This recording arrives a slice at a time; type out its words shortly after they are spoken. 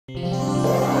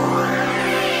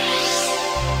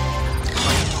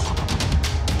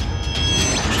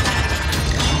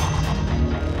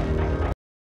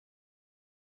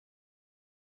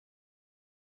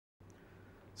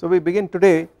So we begin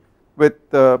today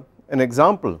with an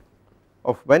example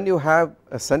of when you have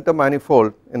a center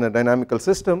manifold in a dynamical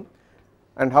system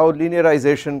and how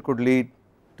linearization could lead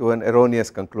to an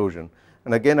erroneous conclusion.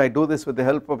 And again I do this with the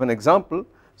help of an example.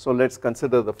 So let us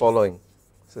consider the following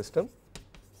system.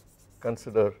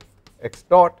 Consider x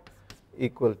dot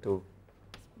equal to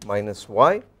minus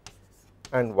y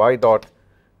and y dot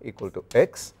equal to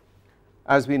x.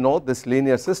 As we know, this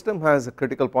linear system has a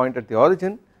critical point at the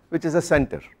origin which is a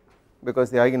center,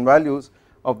 because the eigenvalues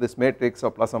of this matrix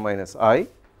are plus or minus I,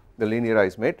 the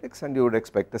linearized matrix, and you would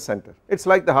expect a center. It is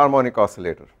like the harmonic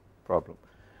oscillator problem.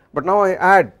 But now I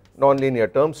add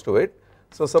nonlinear terms to it.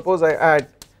 So suppose I add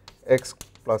x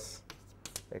plus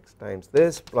x times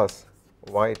this plus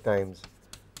y times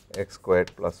x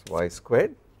squared plus y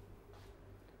squared.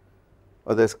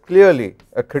 There is clearly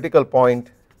a critical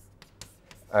point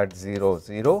at 0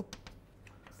 0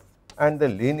 and the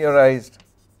linearized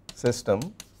system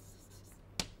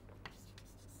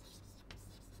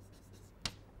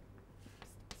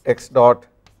x dot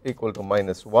equal to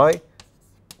minus y,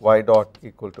 y dot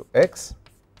equal to x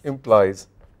implies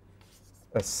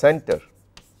a center .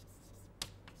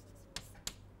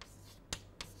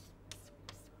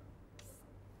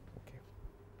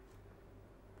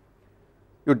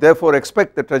 You therefore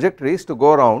expect the trajectories to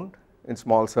go around in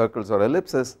small circles or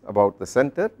ellipses about the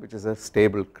center, which is a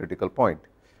stable critical point.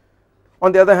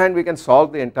 On the other hand, we can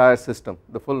solve the entire system,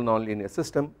 the full nonlinear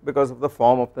system, because of the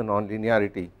form of the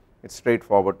nonlinearity. It is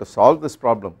straightforward to solve this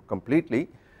problem completely.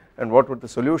 And what would the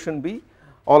solution be?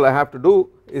 All I have to do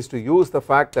is to use the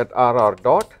fact that RR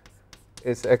dot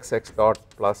is XX dot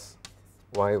plus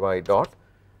YY dot.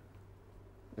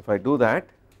 If I do that,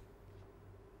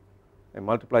 I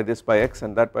multiply this by x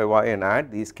and that by y and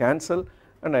add, these cancel,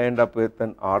 and I end up with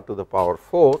an r to the power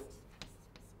 4,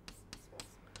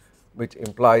 which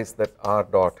implies that r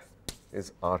dot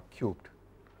is r cubed,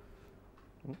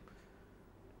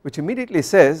 which immediately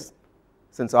says,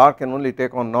 since r can only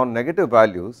take on non-negative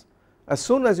values, as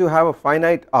soon as you have a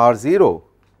finite r0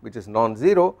 which is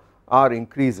non-zero, r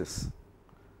increases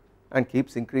and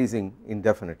keeps increasing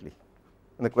indefinitely.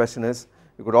 And the question is,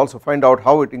 you could also find out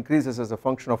how it increases as a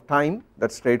function of time.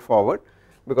 That is straightforward,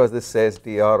 because this says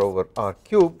dr over r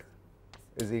cubed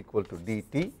is equal to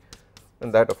dt,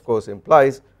 and that of course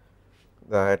implies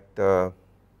that 1/2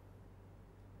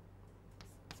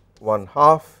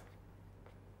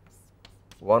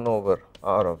 1 over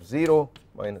r of 0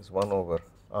 minus 1 over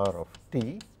r of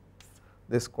t,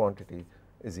 this quantity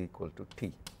is equal to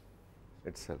t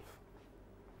itself,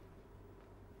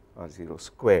 r0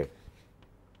 squared,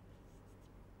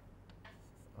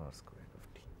 r squared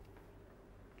of t.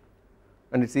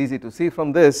 And it is easy to see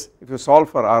from this, if you solve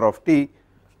for r of t,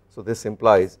 so this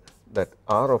implies that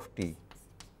r of t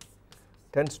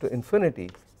tends to infinity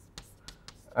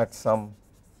at some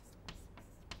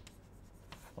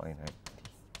finite t.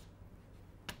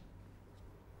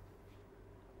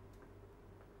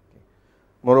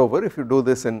 Moreover, if you do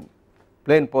this in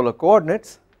plane polar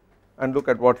coordinates and look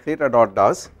at what theta dot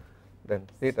does, then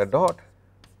theta dot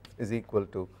is equal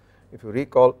to, if you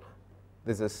recall,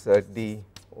 this is d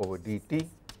over dt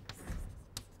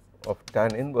of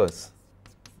tan inverse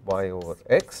y over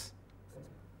x,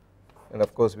 and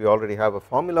of course we already have a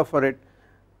formula for it,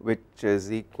 which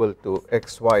is equal to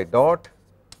xy dot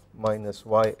minus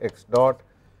yx dot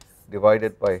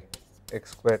divided by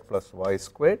x squared plus y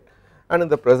squared, and in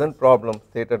the present problem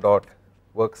theta dot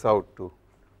works out to,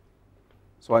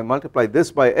 so I multiply this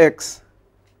by x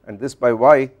and this by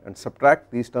y and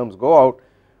subtract, these terms go out,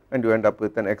 and you end up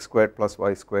with an x squared plus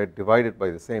y squared divided by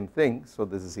the same thing, so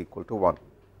this is equal to 1.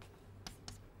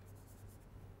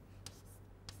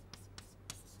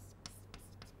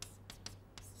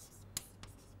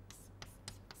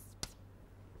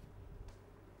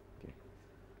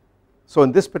 So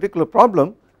in this particular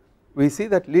problem, we see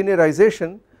that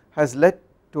linearization has led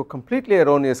to a completely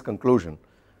erroneous conclusion,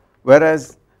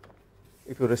 whereas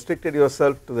if you restricted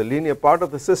yourself to the linear part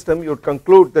of the system, you would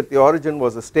conclude that the origin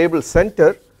was a stable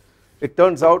center. It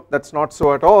turns out that is not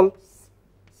so at all,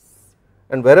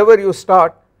 and wherever you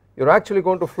start, you are actually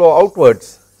going to flow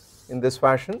outwards in this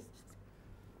fashion,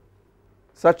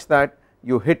 such that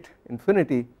you hit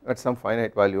infinity at some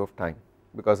finite value of time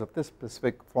because of this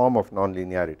specific form of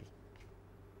nonlinearity.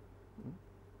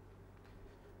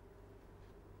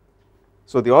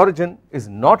 So the origin is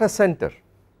not a center,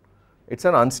 it is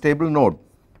an unstable node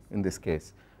in this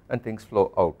case, and things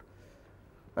flow out.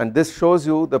 And this shows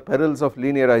you the perils of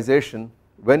linearization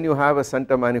when you have a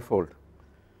center manifold.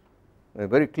 It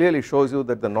very clearly shows you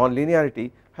that the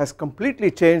nonlinearity has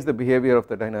completely changed the behavior of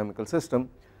the dynamical system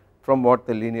from what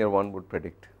the linear one would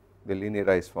predict, the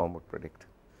linearized form would predict.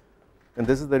 and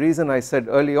this is the reason I said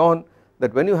early on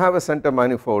that when you have a center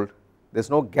manifold there is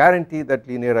no guarantee that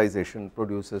linearization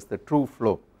produces the true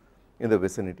flow in the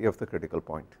vicinity of the critical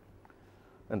point,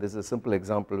 and this is a simple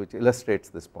example which illustrates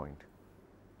this point.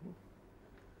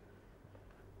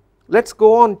 Let us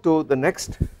go on to the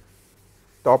next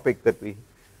topic that we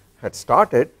had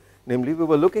started, namely we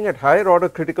were looking at higher order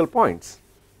critical points,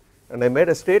 and I made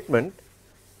a statement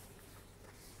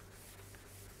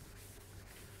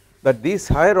that these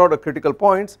higher order critical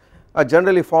points are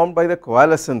generally formed by the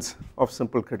coalescence of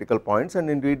simple critical points, and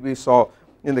indeed we saw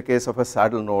in the case of a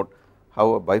saddle node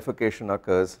how a bifurcation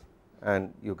occurs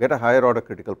and you get a higher order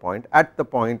critical point at the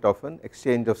point of an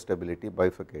exchange of stability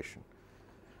bifurcation.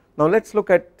 Now let us look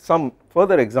at some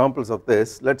further examples of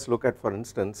this. Let us look at, for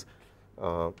instance,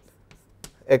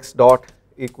 x dot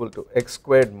equal to x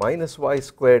squared minus y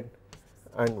squared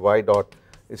and y dot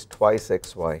is twice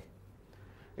xy.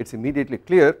 It is immediately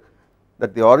clear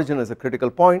that the origin is a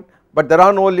critical point, but there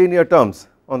are no linear terms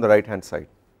on the right hand side,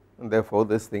 and therefore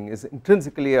this thing is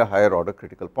intrinsically a higher order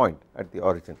critical point at the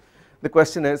origin. The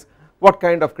question is, what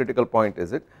kind of critical point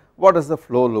is it? What does the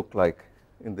flow look like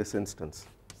in this instance?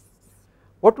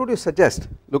 What would you suggest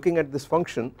looking at this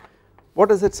function? What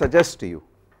does it suggest to you?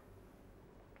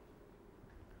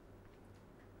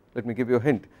 Let me give you a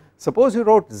hint. Suppose you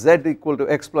wrote z equal to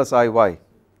x plus iy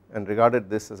and regarded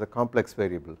this as a complex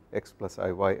variable, x plus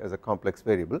iy as a complex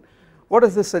variable. What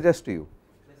does this suggest to you?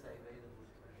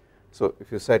 So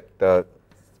if you set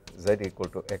z equal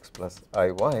to x plus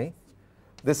iy,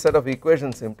 this set of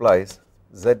equations implies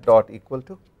z dot equal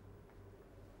to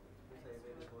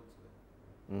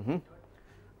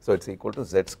so it is equal to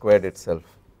z squared itself.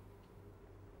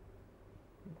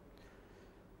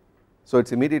 So it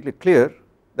is immediately clear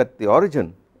that the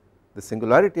origin, the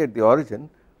singularity at the origin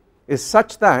is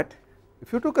such that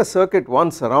if you took a circuit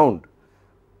once around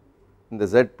in the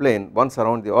z plane, once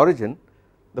around the origin,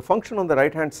 the function on the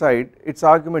right hand side, its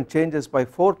argument changes by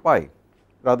 4 pi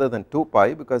rather than 2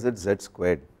 pi because it is z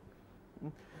squared.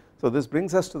 So this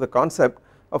brings us to the concept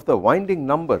of the winding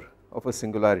number of a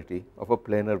singularity of a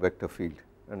planar vector field,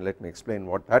 and let me explain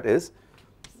what that is.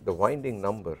 The winding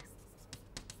number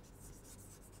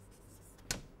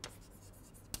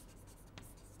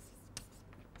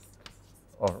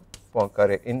or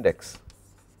Poincare index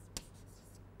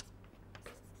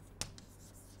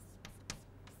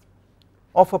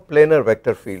of a planar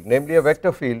vector field, namely a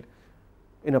vector field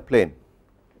in a plane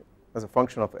as a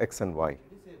function of x and y.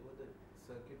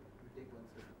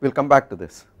 We will come back to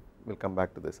this, we will come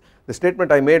back to this. The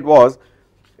statement I made was,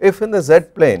 if in the z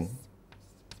plane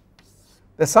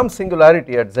there is some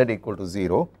singularity at z equal to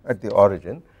 0 at the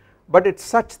origin, but it is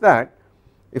such that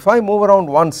if I move around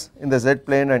once in the z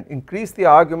plane and increase the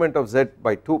argument of z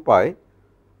by 2 pi,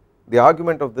 the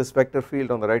argument of this vector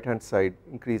field on the right hand side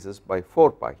increases by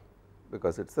 4 pi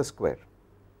because it is the square,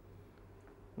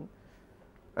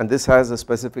 and this has a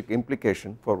specific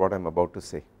implication for what I am about to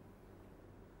say.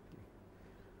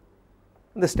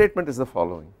 And the statement is the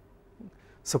following: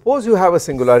 suppose you have a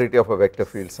singularity of a vector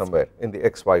field somewhere in the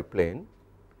xy plane,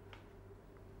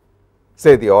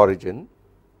 say the origin,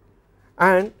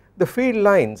 and the field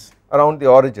lines around the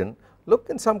origin look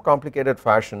in some complicated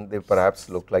fashion. They perhaps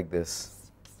look like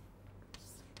this.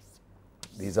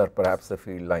 These are perhaps the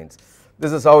field lines.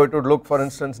 This is how it would look, for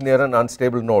instance, near an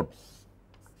unstable node,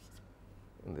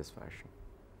 in this fashion.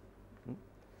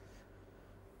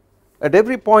 At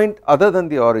every point other than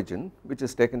the origin, which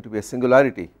is taken to be a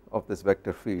singularity of this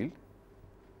vector field,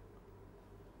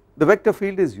 the vector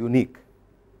field is unique,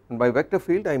 and by vector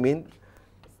field I mean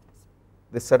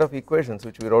this set of equations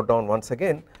which we wrote down once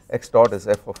again. X dot is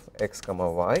f of x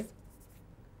comma y,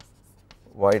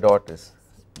 y dot is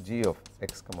g of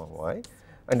x comma y,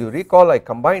 and you recall I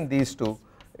combined these two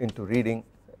into reading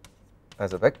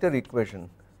as a vector equation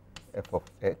f of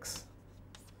x,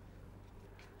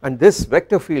 and this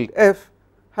vector field f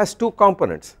has two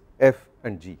components, f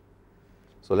and g.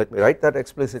 So let me write that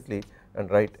explicitly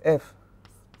and write f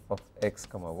of x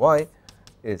comma y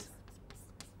is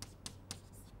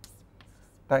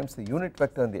times the unit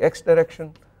vector in the x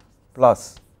direction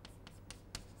plus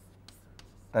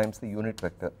times the unit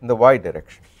vector in the y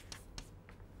direction.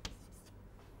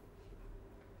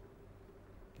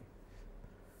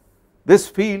 This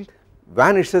field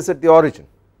vanishes at the origin,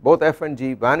 both f and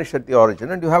g vanish at the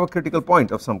origin, and you have a critical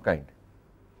point of some kind.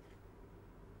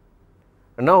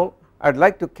 And now I would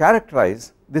like to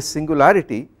characterize this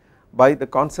singularity by the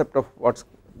concept of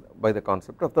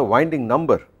the winding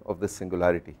number of this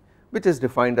singularity, which is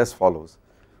defined as follows.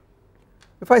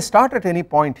 If I start at any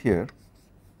point here,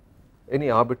 any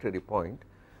arbitrary point,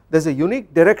 there is a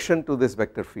unique direction to this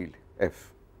vector field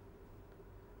f.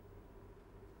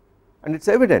 and it is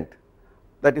evident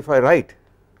that if I write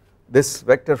this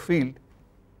vector field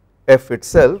f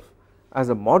itself as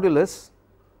a modulus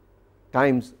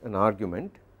times an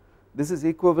argument, this is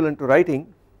equivalent to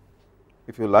writing,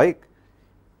 if you like,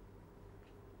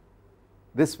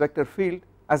 this vector field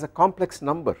as a complex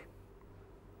number.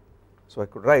 So I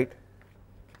could write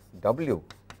W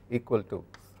equal to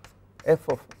f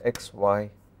of x y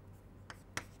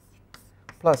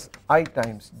plus I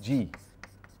times g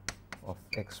of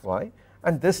x y,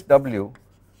 and this W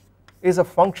is a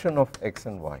function of x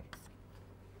and y.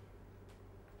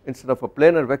 Instead of a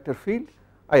planar vector field,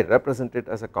 I represent it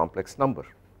as a complex number.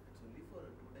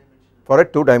 For a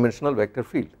two-dimensional vector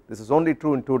field, this is only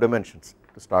true in 2 dimensions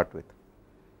to start with.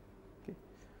 Okay.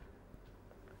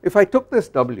 If I took this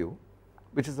W,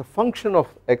 which is a function of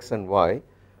x and y,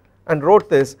 and wrote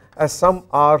this as some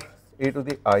r a to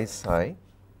the I psi,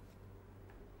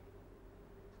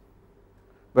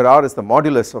 where r is the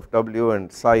modulus of W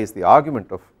and psi is the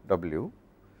argument of W,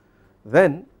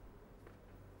 then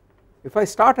if I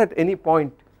start at any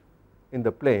point in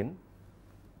the plane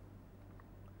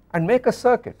and make a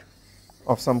circuit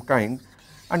of some kind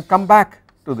and come back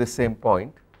to this same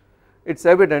point, it is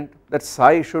evident that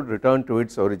psi should return to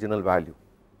its original value,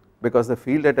 because the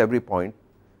field at every point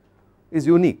is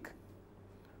unique,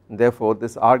 and therefore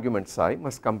this argument psi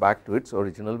must come back to its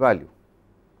original value.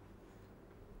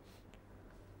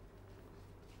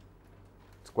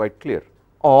 It is quite clear,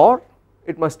 or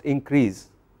it must increase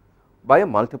by a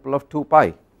multiple of 2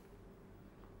 pi,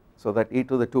 so that e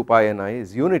to the 2 pi n I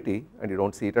is unity and you do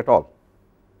not see it at all.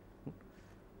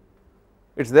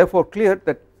 It is therefore clear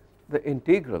that the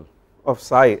integral of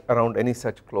psi around any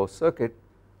such closed circuit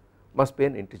must be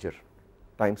an integer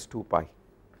times 2 pi.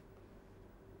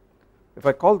 If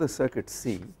I call this circuit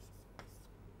C,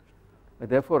 I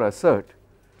therefore assert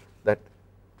that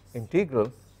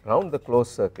integral round the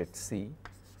closed circuit C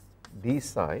d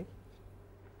psi,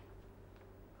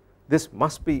 this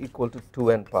must be equal to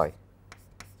 2n pi,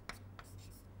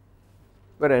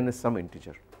 where n is some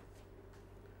integer,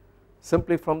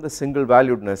 simply from the single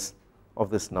valuedness of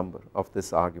this number, of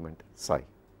this argument psi,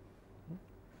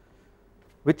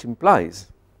 which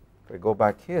implies, if I go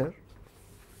back here,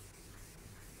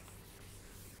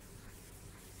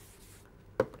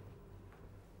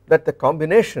 that the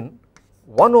combination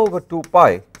 1 over 2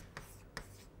 pi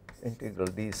integral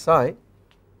d psi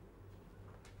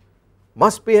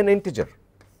must be an integer.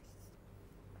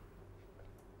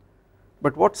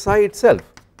 But what psi itself?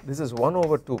 This is 1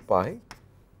 over 2 pi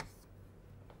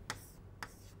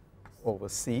over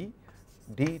C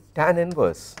d tan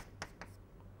inverse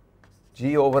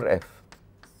g over f,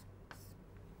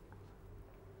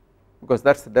 because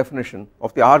that is the definition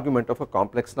of the argument of a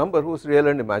complex number whose real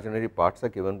and imaginary parts are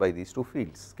given by these two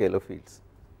fields, scalar fields.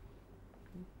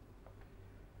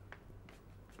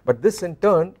 But this in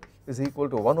turn is equal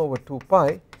to 1 over 2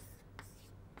 pi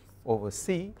over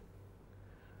C,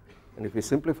 and if we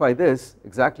simplify this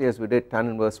exactly as we did tan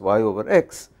inverse y over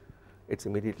x, it is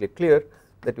immediately clear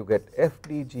that you get f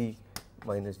dg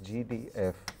minus g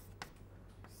df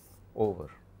over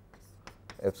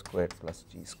f squared plus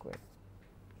g squared.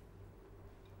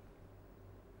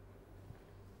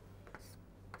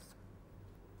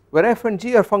 Where f and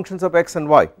g are functions of x and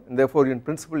y, and therefore in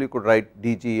principle you could write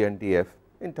dg and df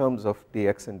in terms of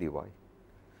dx and dy.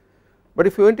 But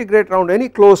if you integrate around any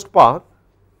closed path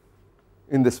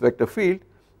in this vector field,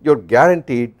 you are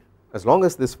guaranteed, as long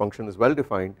as this function is well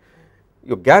defined,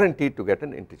 you are guaranteed to get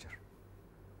an integer.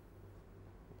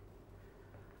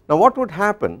 Now what would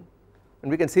happen, and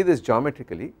we can see this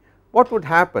geometrically, what would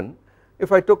happen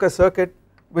if I took a circuit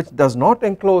which does not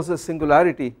enclose a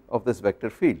singularity of this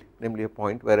vector field, namely a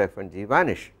point where f and g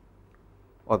vanish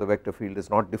or the vector field is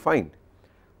not defined?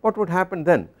 What would happen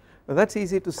then? Now that is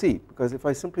easy to see, because if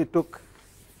I simply took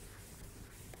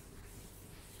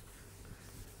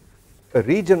a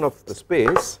region of the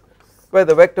space where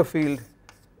the vector field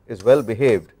is well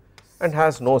behaved and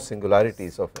has no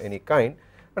singularities of any kind,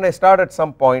 and I start at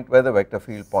some point where the vector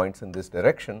field points in this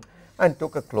direction and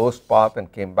took a closed path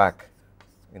and came back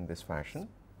in this fashion,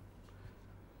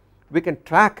 we can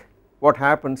track what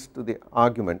happens to the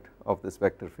argument of this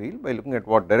vector field by looking at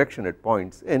what direction it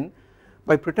points in,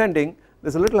 by pretending there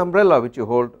is a little umbrella which you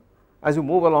hold as you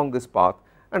move along this path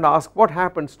and ask what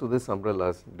happens to this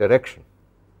umbrella's direction.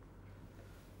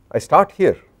 I start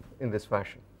here in this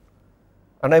fashion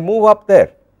and I move up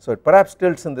there, so it perhaps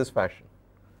tilts in this fashion,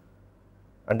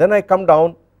 and then I come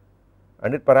down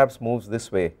and it perhaps moves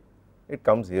this way, it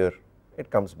comes here, it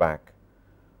comes back,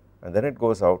 and then it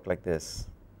goes out like this,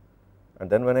 and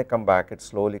then when I come back it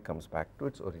slowly comes back to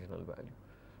its original value.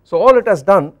 So all it has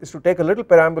done is to take a little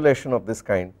perambulation of this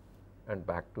kind and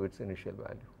back to its initial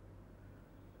value.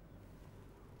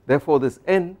 Therefore, this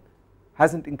n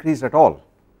has not increased at all.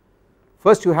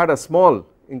 First you had a small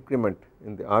increment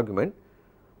in the argument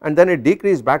and then it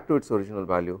decreased back to its original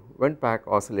value, went back,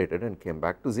 oscillated and came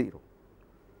back to 0.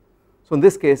 So in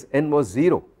this case n was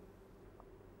 0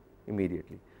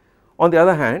 immediately. On the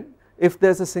other hand, if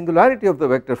there is a singularity of the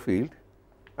vector field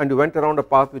and you went around a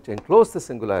path which enclosed the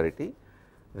singularity,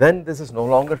 then this is no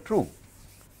longer true.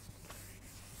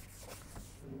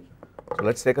 So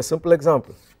let us take a simple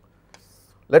example.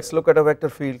 Let us look at a vector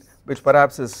field which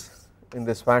perhaps is in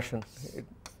this fashion,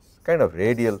 kind of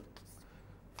radial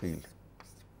field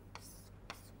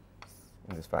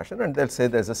in this fashion, and they will say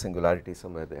there is a singularity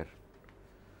somewhere there.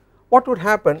 What would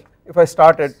happen if I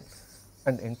started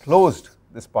and enclosed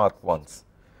this path once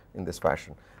in this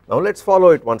fashion? Now let us follow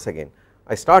it once again.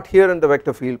 I start here and the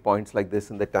vector field points like this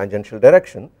in the tangential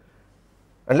direction,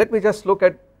 and let me just look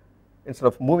at, instead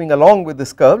of moving along with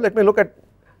this curve, let me look at,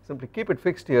 simply keep it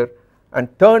fixed here and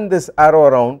turn this arrow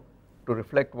around to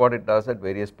reflect what it does at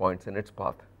various points in its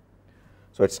path.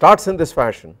 So it starts in this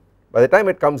fashion, by the time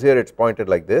it comes here it is pointed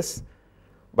like this,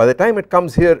 by the time it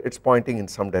comes here it is pointing in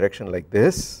some direction like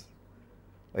this,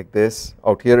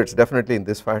 out here it is definitely in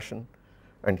this fashion,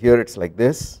 and here it is like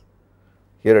this,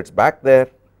 here it is back there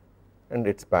and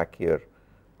it is back here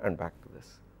and back to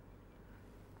this.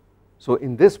 So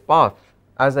in this path,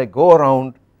 as I go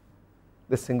around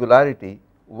the singularity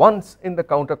once in the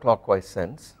counterclockwise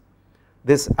sense,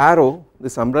 this arrow,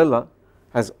 this umbrella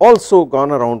has also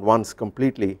gone around once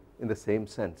completely in the same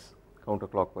sense,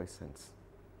 counterclockwise sense,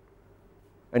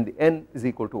 and the n is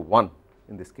equal to 1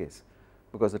 in this case,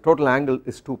 because the total angle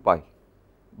is 2 pi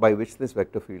by which this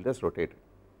vector field has rotated.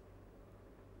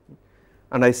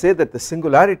 And I say that the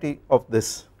singularity of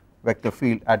this vector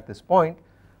field at this point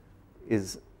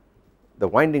is, the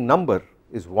winding number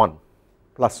is 1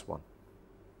 plus 1.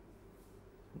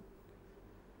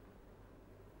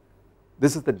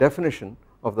 This is the definition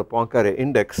of the Poincare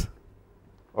index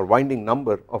or winding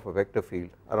number of a vector field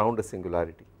around a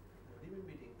singularity.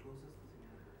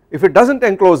 If it does not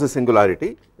enclose the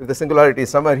singularity, if the singularity is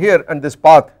somewhere here and this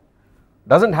path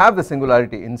does not have the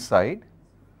singularity inside,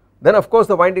 then of course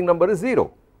the winding number is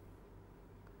 0.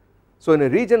 So in a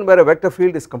region where a vector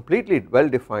field is completely well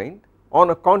defined, on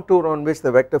a contour on which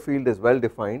the vector field is well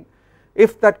defined,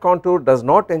 if that contour does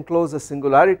not enclose the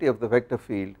singularity of the vector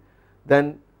field,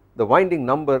 then the winding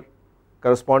number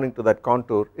corresponding to that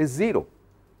contour is 0,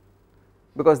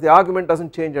 because the argument does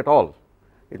not change at all.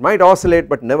 It might oscillate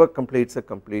but never completes a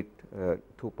complete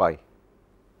 2 pi.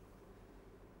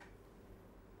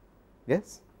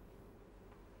 Yes?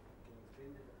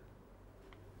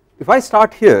 If I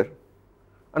start here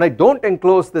and I do not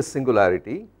enclose this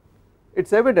singularity, it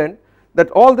is evident that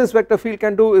all this vector field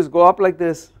can do is go up like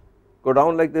this, go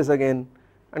down like this again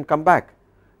and come back.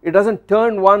 It does not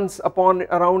turn once upon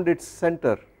around its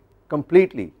center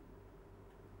completely.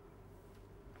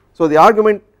 So the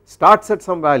argument starts at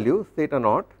some value theta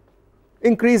naught,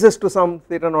 increases to some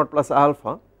theta naught plus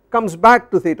alpha, comes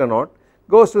back to theta naught,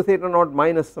 goes to theta naught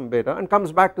minus some beta and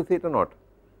comes back to theta naught.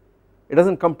 It does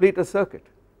not complete a circuit,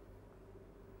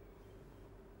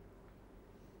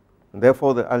 and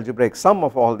therefore the algebraic sum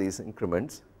of all these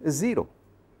increments is 0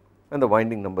 and the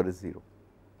winding number is 0.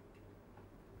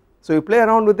 So you play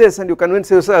around with this and you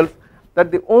convince yourself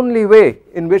that the only way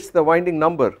in which the winding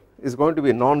number is going to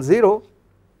be non-zero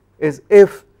is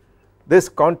if this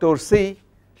contour C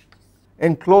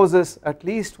encloses at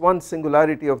least one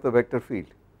singularity of the vector field.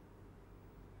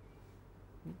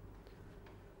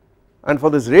 And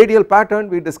for this radial pattern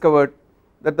we discovered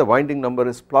that the winding number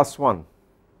is plus 1,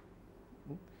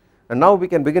 and now we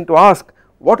can begin to ask,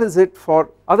 what is it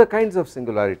for other kinds of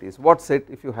singularities? What is it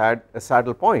if you had a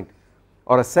saddle point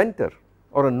or a center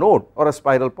or a node or a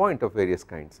spiral point of various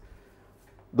kinds?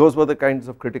 Those were the kinds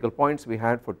of critical points we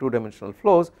had for 2-dimensional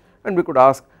flows, and we could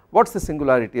ask, what is the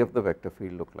singularity of the vector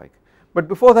field look like? But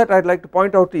before that I would like to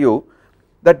point out to you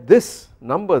that this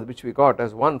number which we got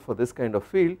as 1 for this kind of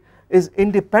field is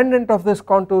independent of this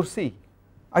contour C.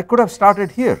 I could have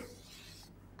started here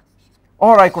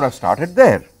or I could have started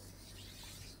there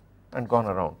and gone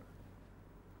around.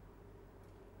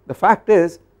 The fact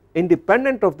is,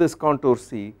 independent of this contour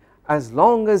C, as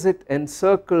long as it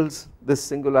encircles this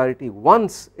singularity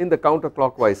once in the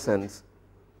counterclockwise sense,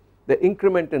 the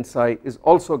increment in psi is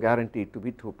also guaranteed to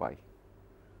be 2 pi.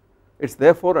 It is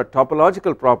therefore a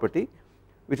topological property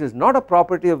which is not a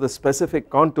property of the specific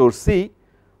contour C,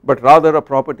 but rather a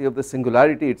property of the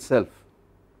singularity itself.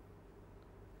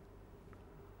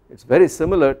 It is very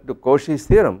similar to Cauchy's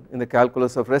theorem in the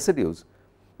calculus of residues.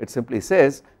 It simply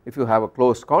says if you have a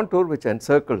closed contour which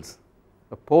encircles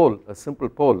a pole, a simple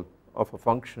pole of a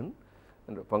function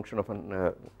and a function of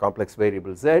a complex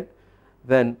variable z,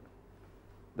 then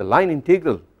the line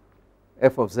integral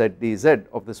f of z dz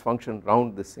of this function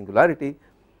round this singularity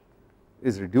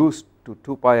is reduced to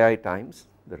 2 pi I times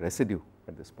the residue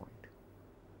at this point,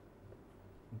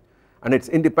 and it is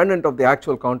independent of the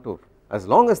actual contour as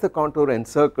long as the contour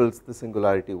encircles the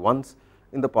singularity once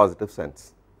in the positive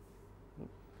sense.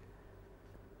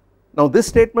 Now this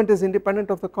statement is independent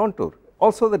of the contour,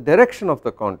 also the direction of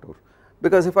the contour,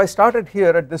 because if I started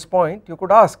here at this point, you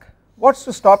could ask, what is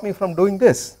to stop me from doing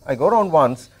this? I go around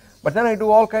once, but then I do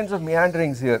all kinds of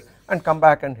meanderings here and come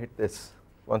back and hit this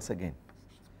once again.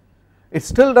 It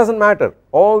still does not matter,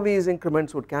 all these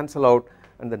increments would cancel out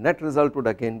and the net result would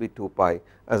again be 2 pi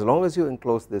as long as you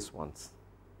enclose this once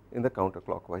in the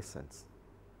counterclockwise sense.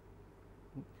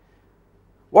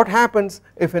 What happens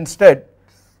if instead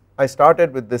I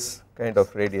started with this kind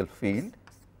of radial field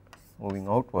moving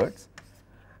outwards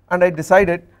and I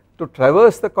decided to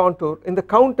traverse the contour in the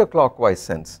counterclockwise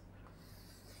sense?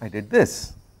 I did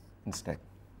this instead.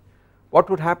 What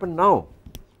would happen now?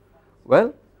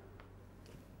 Well,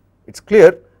 it is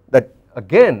clear that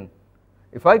again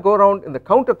if I go around in the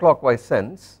counterclockwise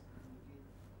sense,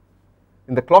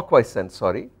 in the clockwise sense,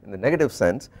 sorry, in the negative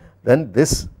sense, then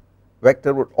this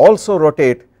vector would also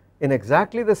rotate in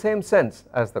exactly the same sense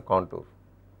as the contour,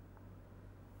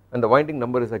 and the winding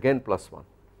number is again +1.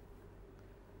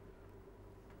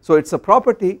 So it is a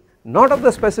property not of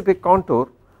the specific contour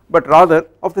but rather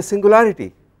of the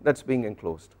singularity that is being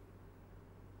enclosed,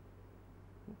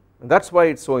 and that is why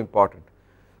it is so important.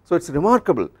 So it is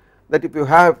remarkable that if you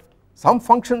have some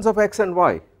functions of x and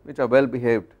y which are well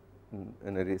behaved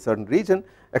in a certain region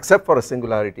except for a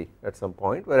singularity at some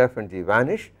point where f and g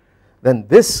vanish, then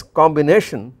this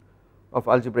combination of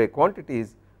algebraic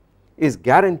quantities is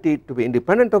guaranteed to be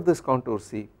independent of this contour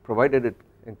C provided it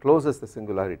encloses the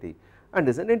singularity and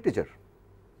is an integer.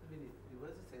 I mean, it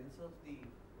was the sense of the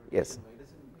projection. Yes. Why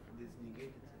doesn't this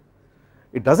negate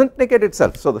itself? It does not negate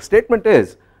itself. So the statement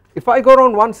is, if I go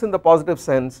around once in the positive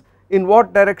sense, in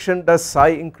what direction does psi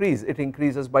increase? It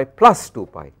increases by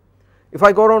 +2 pi. If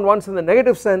I go around once in the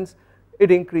negative sense,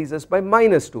 it increases by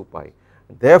 -2 pi.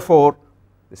 Therefore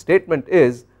the statement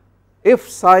is, if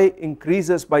psi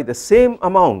increases by the same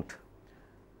amount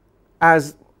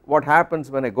as what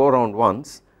happens when I go around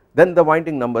once, then the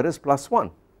winding number is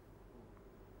 +1.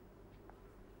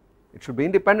 It should be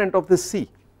independent of this C.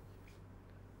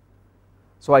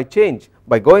 So I change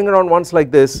by going around once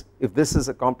like this. If this is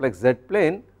a complex z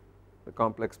plane, the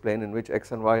complex plane in which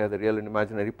x and y are the real and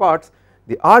imaginary parts,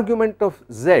 the argument of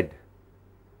z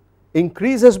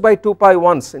increases by 2 pi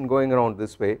once in going around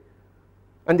this way,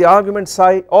 and the argument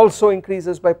psi also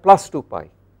increases by +2 pi,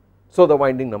 so the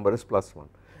winding number is +1.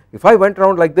 If I went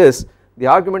around like this, the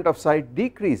argument of psi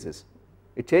decreases,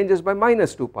 it changes by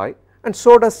 -2 pi, and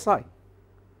so does psi.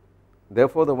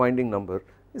 Therefore the winding number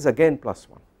is again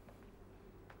 +1.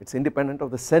 It is independent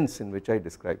of the sense in which I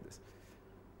describe this,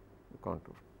 the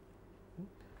contour.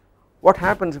 What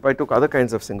happens if I took other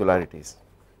kinds of singularities?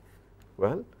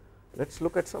 Well, let us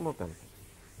look at some of them.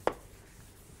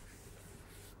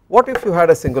 What if you had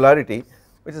a singularity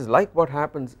which is like what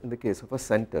happens in the case of a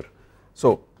center?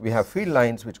 So we have field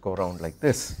lines which go around like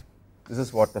this. This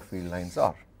is what the field lines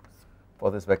are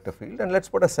for this vector field, and let us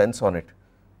put a sense on it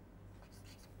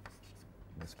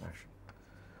in this fashion.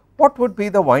 What would be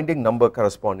the winding number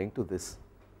corresponding to this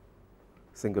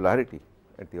singularity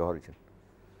at the origin?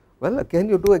 Well, again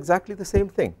you do exactly the same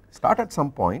thing. Start at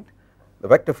some point, the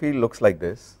vector field looks like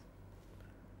this,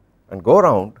 and go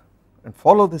around and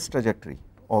follow this trajectory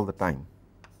all the time.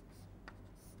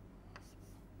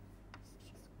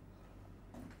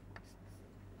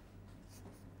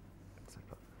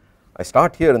 I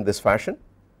start here in this fashion.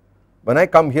 When I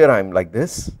come here I am like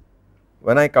this,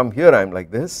 when I come here I am like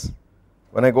this,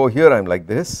 when I go here I am like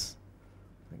this,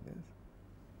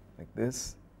 like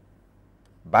this,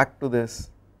 back to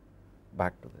this,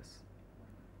 back to this.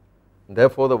 And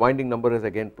therefore the winding number is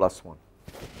again +1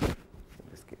 in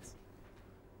this case,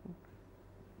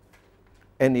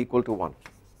 n equal to 1.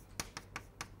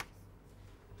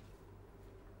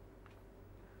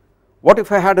 What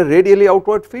if I had a radially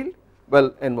outward field?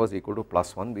 Well, n was equal to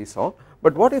 +1 we saw,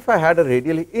 but what if I had a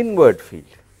radially inward field?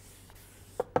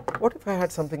 What if I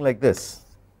had something like this?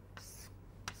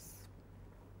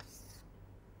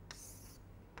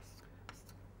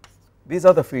 These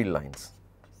are the field lines.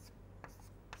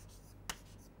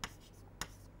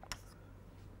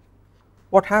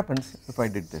 What happens if I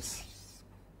did this?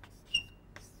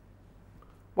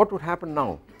 What would happen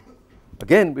now?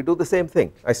 Again we do the same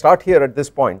thing. I start here at this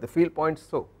point, the field points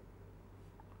so.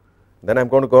 then I am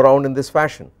going to go around in this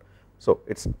fashion. So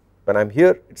it's when I am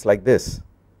here it is like this,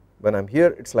 when I am here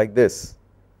it is like this,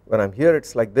 when I am here it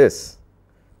is like this,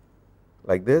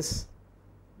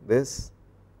 this,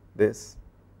 this,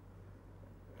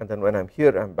 and then when I am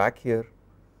here I am back here,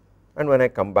 and when I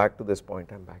come back to this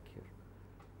point I am back here.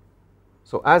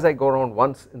 So as I go around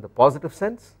once in the positive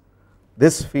sense,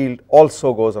 this field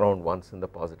also goes around once in the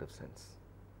positive sense,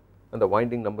 and the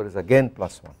winding number is again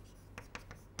 +1.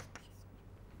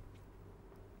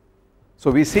 So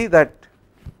we see that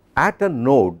at a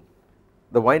node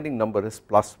the winding number is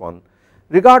 +1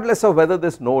 regardless of whether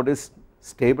this node is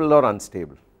stable or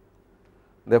unstable.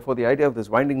 Therefore the idea of this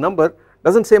winding number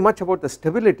does not say much about the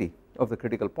stability of the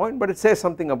critical point, but it says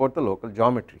something about the local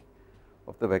geometry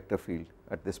of the vector field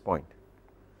at this point.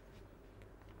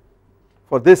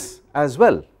 For this as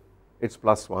well it is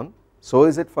 +1, so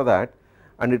is it for that,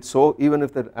 and it is so even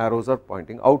if the arrows are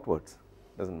pointing outwards,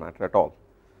 does not matter at all.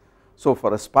 So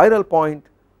for a spiral point,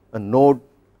 a node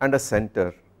and a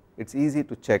center, it is easy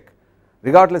to check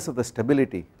regardless of the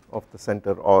stability of the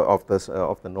center or of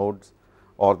the nodes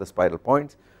or the spiral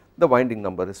points, the winding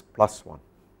number is +1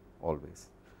 always.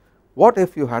 What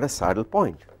if you had a saddle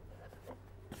point?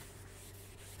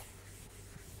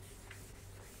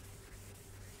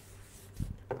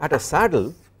 At a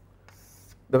saddle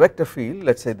the vector field,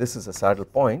 let us say this is a saddle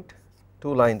point,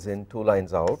 2 lines in, 2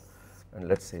 lines out, and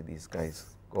let us say these guys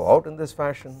go out in this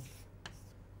fashion,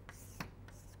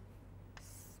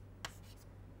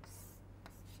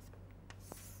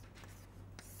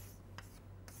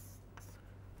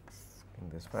 in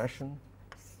this fashion.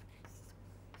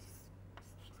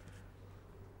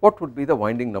 What would be the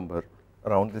winding number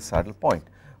around this saddle point?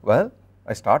 Well,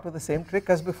 I start with the same trick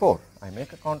as before. I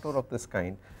make a contour of this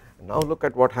kind, and now look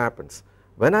at what happens.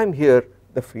 When I am here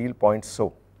the field points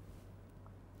so.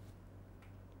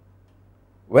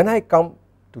 When I come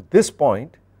to this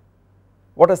point,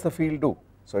 what does the field do?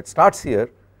 So it starts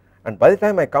here, and by the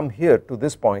time I come here to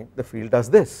this point the field does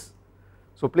this.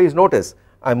 So please notice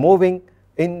I am moving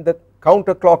in the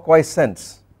counterclockwise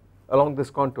sense along this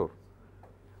contour,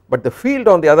 but the field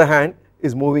on the other hand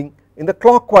is moving in the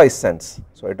clockwise sense.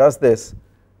 So it does this,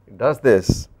 it does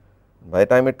this, by the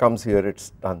time it comes here it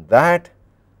has done that,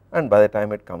 and by the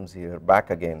time it comes here back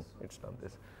again it has done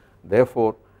this.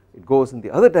 Therefore it goes in the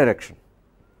other direction.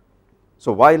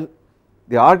 So while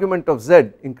the argument of z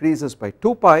increases by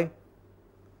 2 pi,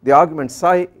 the argument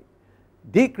psi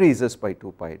decreases by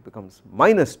 2 pi, it becomes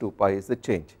 -2 pi is the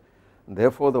change, and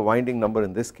therefore the winding number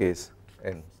in this case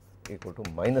n equal to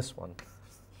 -1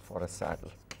 for a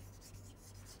saddle.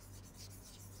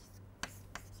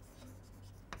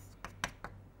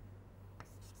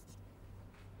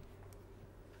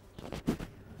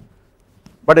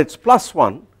 But it is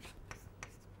 +1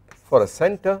 for a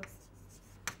center,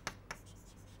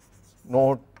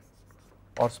 node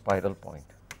or spiral point,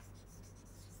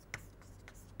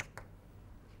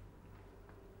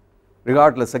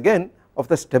 regardless again of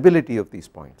the stability of these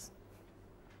points.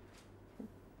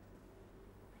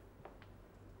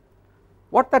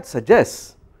 What that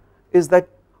suggests is that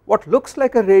what looks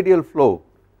like a radial flow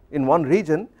in one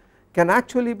region can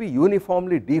actually be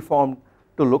uniformly deformed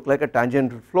to look like a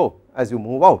tangential flow as you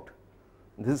move out.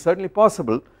 This is certainly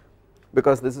possible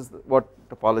because this is what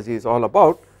topology is all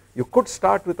about. You could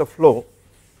start with a flow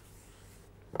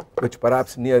which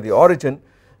perhaps near the origin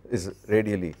is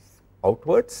radially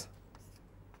outwards,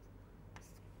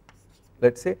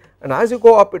 let us say, and as you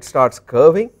go up it starts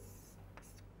curving,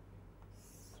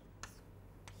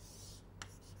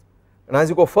 and as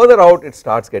you go further out it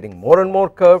starts getting more and more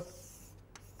curved,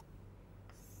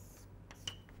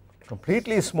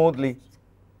 completely smoothly,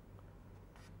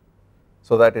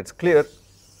 so that it is clear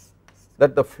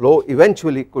that the flow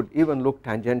eventually could even look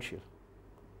tangential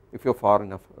if you are far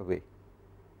enough away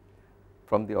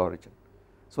from the origin.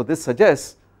 So this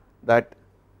suggests that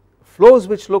flows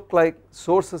which look like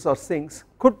sources or sinks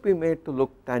could be made to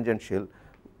look tangential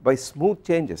by smooth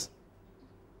changes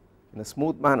in a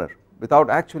smooth manner without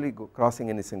actually crossing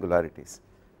any singularities,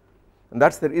 and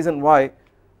that is the reason why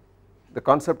the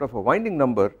concept of a winding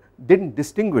number did not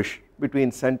distinguish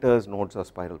between centers, nodes or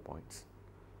spiral points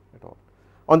at all.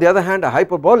 On the other hand, a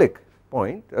hyperbolic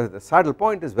point, the saddle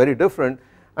point, is very different,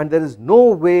 and there is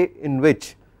no way in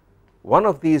which one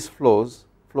of these flows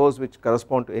which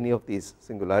correspond to any of these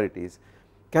singularities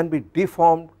can be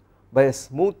deformed by a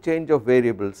smooth change of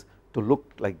variables to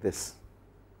look like this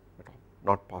at all,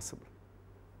 not possible.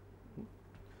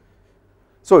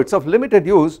 So it is of limited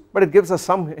use, but it gives us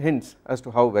some hints as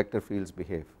to how vector fields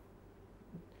behave.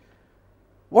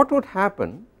 What would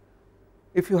happen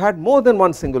if you had more than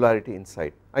one singularity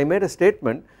inside? I made a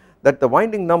statement that the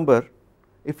winding number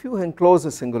if you enclose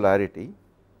a singularity,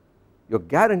 you are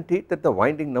guaranteed that the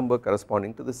winding number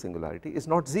corresponding to the singularity is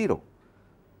not 0.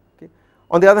 Okay.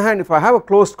 On the other hand, if I have a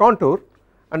closed contour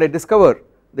and I discover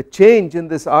the change in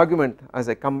this argument as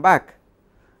I come back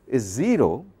is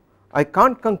 0, I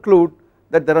can't conclude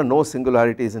that there are no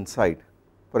singularities inside,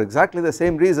 for exactly the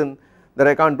same reason that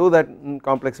I can't do that in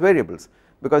complex variables,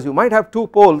 because you might have two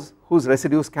poles whose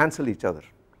residues cancel each other.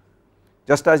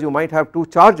 Just as you might have two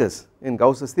charges in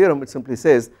Gauss's theorem, it simply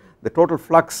says the total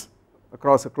flux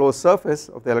across a closed surface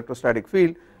of the electrostatic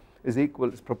field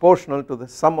is proportional to the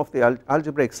sum of the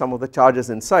algebraic sum of the charges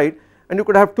inside, and you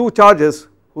could have two charges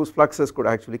whose fluxes could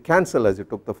actually cancel as you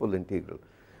took the full integral.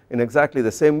 In exactly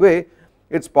the same way,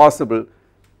 it is possible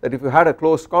that if you had a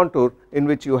closed contour in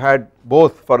which you had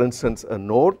both, for instance, a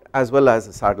node as well as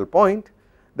a saddle point,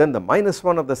 then the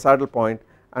 -1 of the saddle point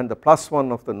and the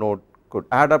 +1 of the node could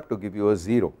add up to give you a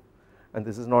 0, and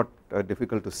this is not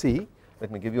difficult to see. Let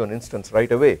me give you an instance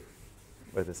right away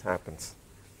where this happens.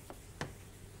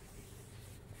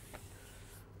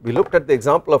 We looked at the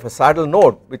example of a saddle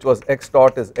node which was x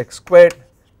dot is x squared,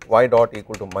 y dot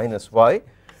equal to -y,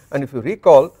 and if you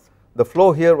recall, the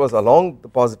flow here was along the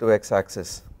positive x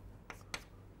axis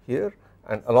here,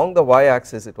 and along the y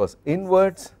axis it was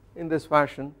inwards in this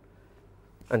fashion,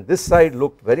 and this side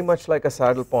looked very much like a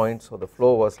saddle point, so the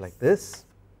flow was like this,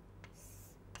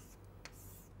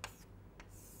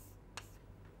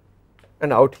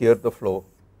 and out here the flow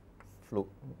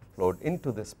flowed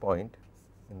into this point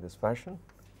in this fashion.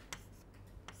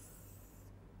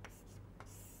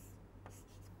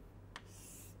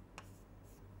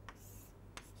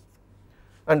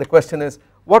 And the question is,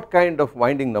 what kind of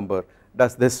winding number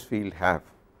does this field have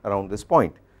around this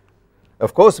point?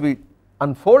 Of course, we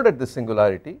unfolded this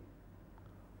singularity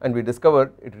and we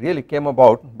discovered it really came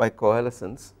about by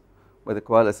coalescence, by the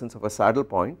coalescence of a saddle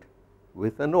point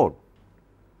with a node.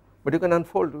 But you can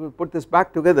unfold, we will put this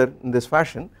back together in this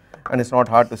fashion, and it is not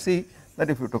hard to see that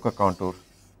if you took a contour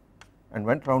and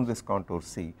went round this contour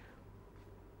C,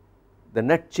 the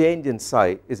net change in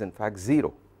psi is in fact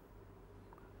 0.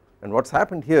 And what has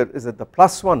happened here is that the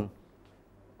 +1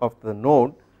 of the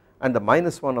node and the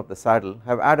 -1 of the saddle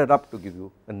have added up to give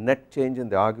you a net change in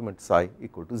the argument psi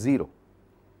equal to 0.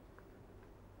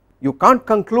 You can't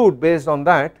conclude based on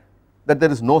that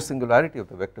there is no singularity of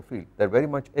the vector field. There very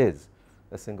much is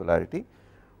a singularity,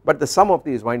 but the sum of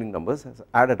these winding numbers has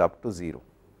added up to 0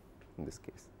 in this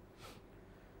case.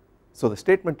 So the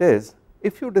statement is,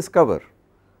 if you discover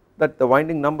that the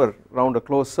winding number round a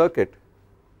closed circuit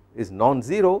is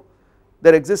non-zero,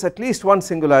 there exists at least one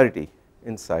singularity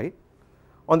inside.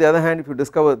 On the other hand, if you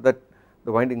discover that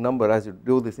the winding number as you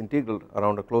do this integral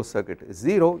around a closed circuit is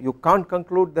 0, you can't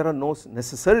conclude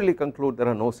necessarily conclude there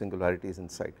are no singularities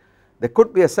inside. There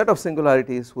could be a set of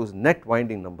singularities whose net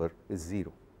winding number is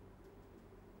 0.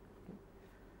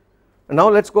 And now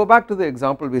let us go back to the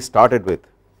example we started with,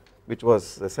 which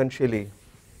was essentially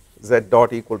z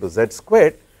dot equal to z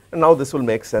squared, and now this will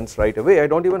make sense right away. I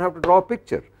do not even have to draw a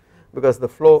picture, because the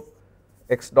flow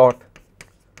x dot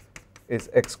is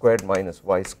x squared minus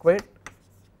y squared,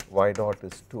 y dot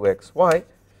is 2xy,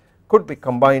 could be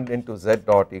combined into z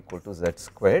dot equal to z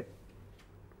squared,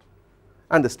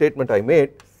 and the statement I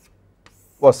made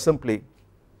was simply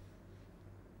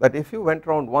that if you went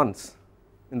round once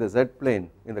in the z plane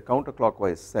in the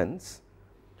counterclockwise sense,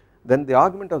 then the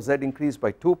argument of z increased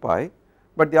by 2 pi,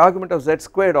 but the argument of z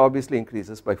squared obviously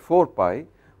increases by 4 pi,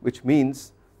 which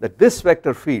means that this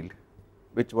vector field,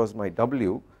 which was my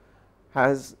w,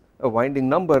 has a winding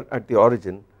number at the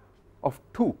origin of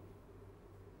 2,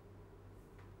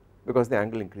 because the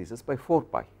angle increases by 4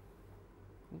 pi.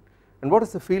 And what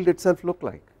does the field itself look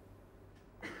like?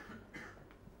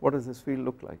 What does this field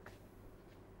look like?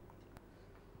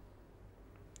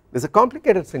 There is a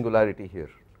complicated singularity here,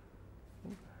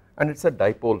 and it is a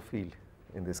dipole field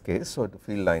in this case, so the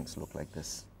field lines look like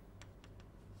this.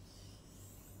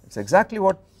 It is exactly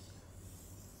what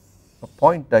a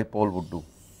point dipole would do.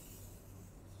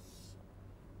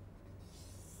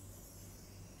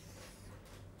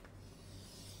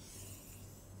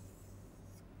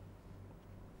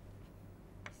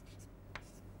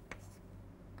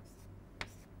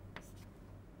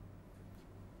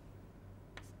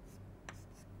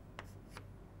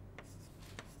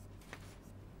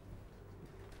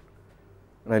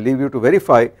 And I leave you to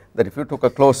verify that if you took a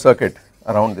closed circuit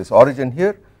around this origin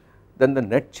here, then the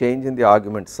net change in the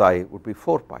argument psi would be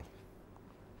 4 pi,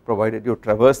 provided you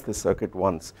traverse this circuit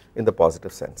once in the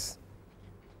positive sense.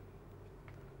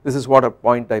 This is what a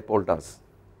point dipole does.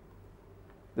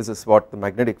 This is what the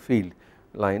magnetic field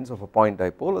lines of a point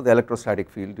dipole or the electrostatic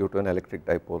field due to an electric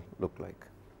dipole look like.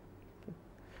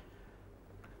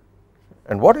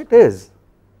 and what it is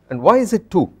and why is it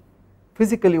 2,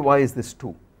 physically why is this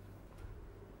 2?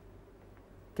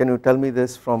 Can you tell me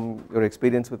this from your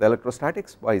experience with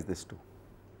electrostatics, why is this 2?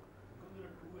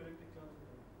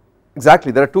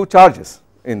 Exactly, there are 2 charges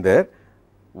in there,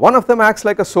 one of them acts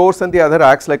like a source and the other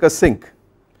acts like a sink.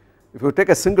 If you take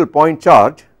a single point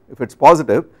charge, if it is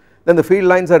positive, then the field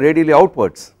lines are radially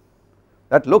outwards,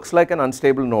 that looks like an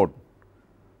unstable node,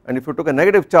 and if you took a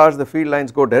negative charge the field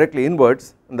lines go directly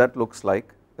inwards and that looks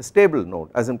like a stable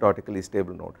node, asymptotically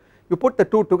stable node. You put the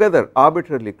 2 together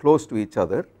arbitrarily close to each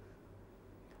other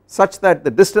such that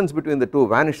the distance between the 2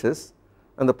 vanishes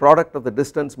and the product of the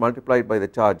distance multiplied by the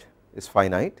charge is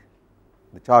finite,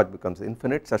 the charge becomes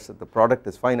infinite such that the product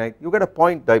is finite, you get a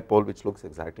point dipole which looks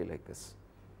exactly like this.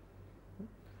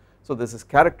 So this is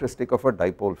characteristic of a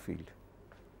dipole field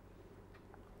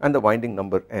and the winding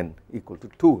number n equal to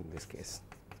 2 in this case.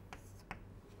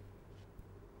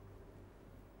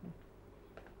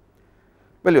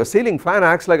 Well, your ceiling fan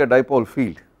acts like a dipole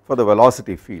field for the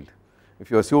velocity field.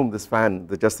 If you assume this fan,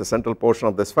 just the central portion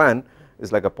of this fan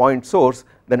is like a point source,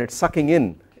 then it is sucking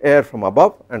in air from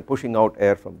above and pushing out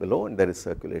air from below and there is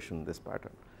circulation in this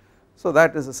pattern. So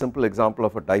that is a simple example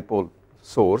of a dipole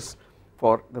source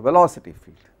for the velocity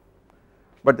field,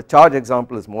 but the charge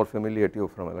example is more familiar to you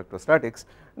from electrostatics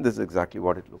and this is exactly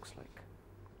what it looks like.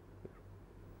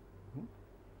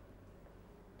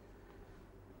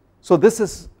 So this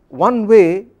is one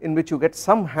way in which you get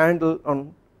some handle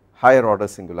on higher order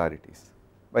singularities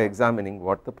by examining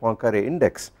what the Poincare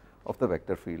index of the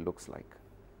vector field looks like,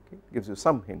 okay, gives you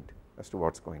some hint as to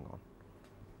what is going on.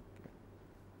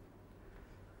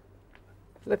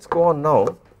 Let us go on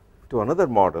now to another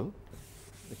model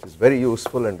which is very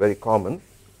useful and very common,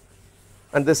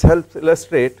 and this helps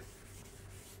illustrate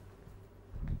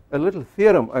a little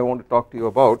theorem I want to talk to you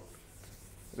about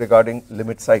regarding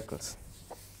limit cycles.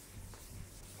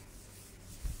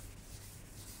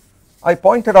 I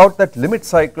pointed out that limit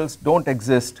cycles do not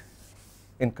exist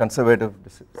in conservative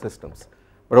systems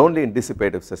but only in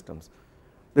dissipative systems.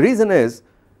 The reason is,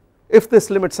 if this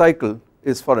limit cycle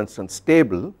is for instance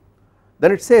stable,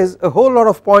 then it says a whole lot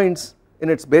of points in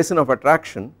its basin of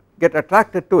attraction get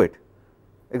attracted to it,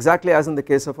 exactly as in the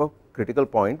case of a critical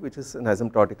point which is an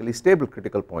asymptotically stable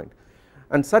critical point,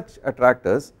 and such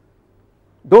attractors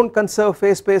do not conserve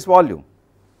phase space volume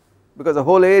because the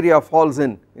whole area falls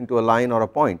into a line or a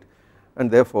point, and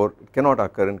therefore it cannot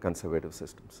occur in conservative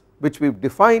systems, which we have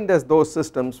defined as those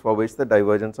systems for which the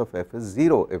divergence of f is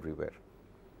 0 everywhere,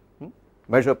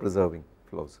 measure preserving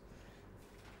flows.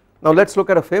 Now let us look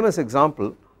at a famous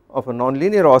example of a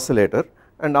nonlinear oscillator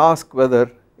and ask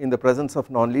whether in the presence of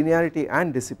nonlinearity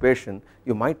and dissipation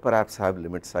you might perhaps have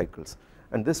limit cycles,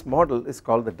 and this model is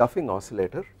called the Duffing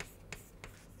oscillator.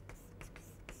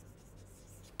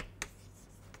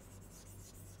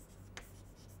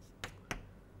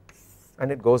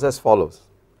 And it goes as follows.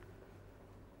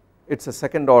 It is a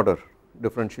second order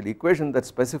differential equation that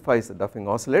specifies the Duffing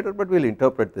oscillator, but we will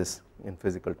interpret this in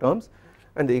physical terms,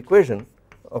 and the equation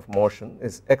of motion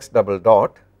is x double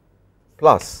dot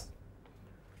plus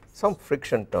some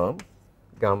friction term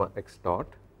gamma x dot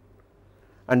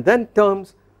and then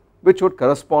terms which would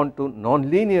correspond to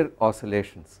nonlinear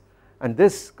oscillations, and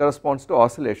this corresponds to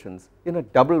oscillations in a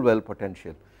double well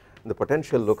potential, and the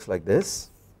potential looks like this.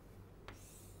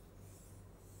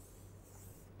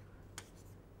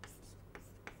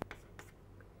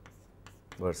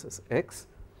 Versus x,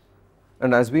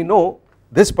 and as we know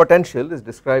this potential is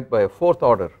described by a fourth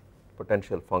order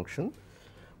potential function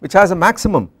which has a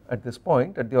maximum at this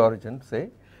point at the origin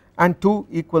say and 2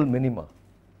 equal minima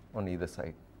on either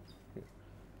side.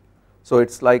 So it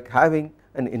is like having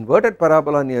an inverted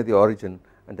parabola near the origin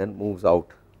and then moves out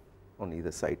on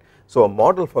either side. So a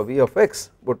model for v of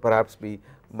x would perhaps be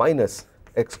minus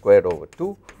x squared over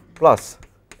 2 plus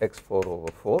x4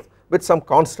 over 4 with some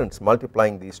constants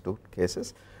multiplying these two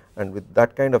cases, and with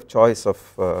that kind of choice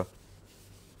of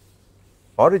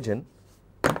origin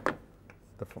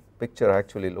the picture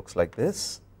actually looks like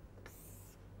this,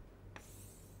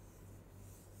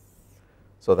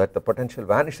 so that the potential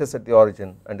vanishes at the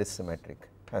origin and is symmetric,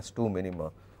 has 2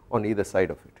 minima on either side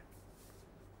of it.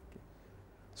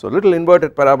 So little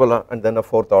inverted parabola and then a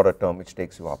fourth order term which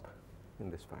takes you up in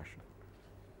this fashion.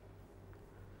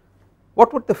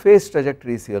 What would the phase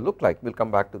trajectories here look like? We will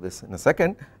come back to this in a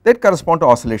second. They correspond to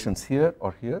oscillations here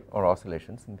or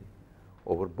oscillations in the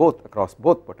over both across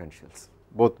both potentials,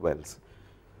 both wells.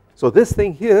 So this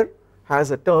thing here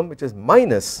has a term which is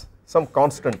minus some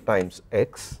constant times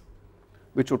x,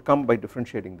 which would come by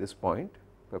differentiating this point.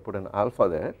 If I put an alpha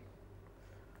there,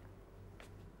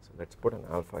 so let us put an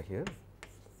alpha here,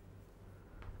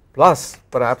 plus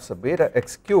perhaps a beta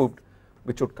x cubed,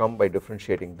 which would come by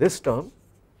differentiating this term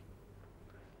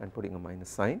and putting a minus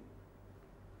sign,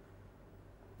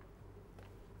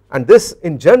 and this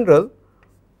in general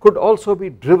could also be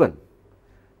driven.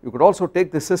 You could also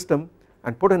take the system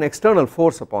and put an external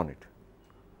force upon it,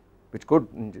 which could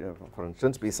for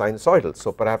instance be sinusoidal,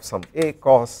 so perhaps some a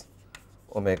cos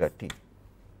omega t.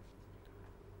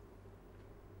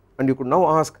 And you could now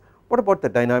ask, what about the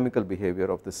dynamical behavior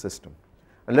of this system?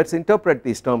 And let us interpret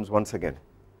these terms once again.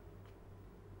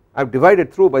 I have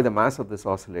divided through by the mass of this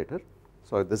oscillator,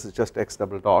 so this is just x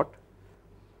double dot.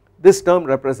 This term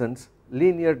represents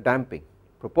linear damping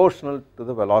proportional to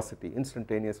the velocity,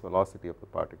 instantaneous velocity of the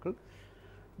particle.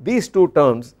 These two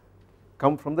terms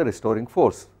come from the restoring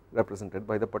force represented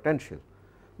by the potential.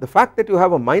 The fact that you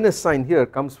have a minus sign here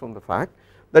comes from the fact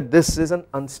that this is an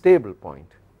unstable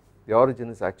point. The origin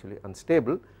is actually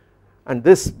unstable, and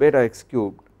this beta x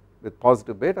cubed with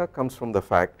positive beta comes from the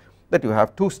fact that you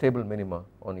have two stable minima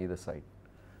on either side.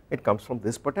 It comes from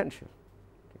this potential,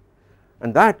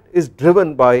 and that is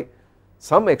driven by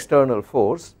some external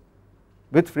force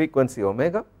with frequency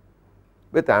omega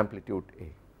with amplitude a.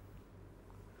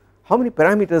 How many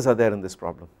parameters are there in this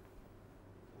problem?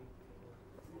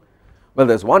 Well,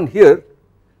 there is 1 here,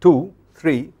 2,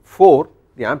 3, 4,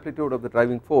 the amplitude of the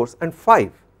driving force, and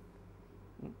 5.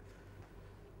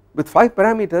 With 5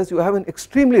 parameters you have an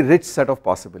extremely rich set of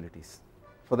possibilities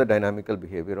for the dynamical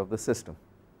behavior of the system.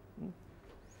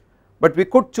 But we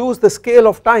could choose the scale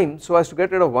of time so as to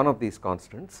get rid of one of these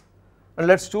constants, and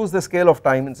let us choose the scale of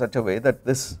time in such a way that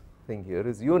this thing here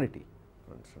is unity,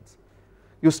 for instance.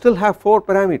 You still have 4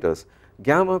 parameters,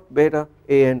 gamma, beta,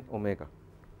 a and omega,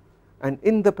 and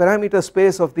in the parameter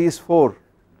space of these 4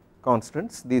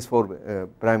 constants, these 4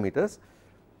 parameters,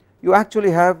 you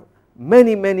actually have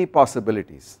many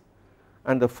possibilities,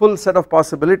 and the full set of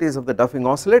possibilities of the Duffing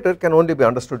oscillator can only be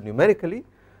understood numerically,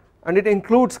 and it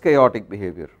includes chaotic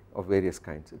behavior of various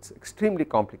kinds. It is extremely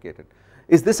complicated.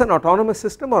 Is this an autonomous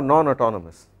system or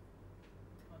non-autonomous?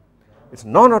 It is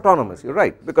non-autonomous, you are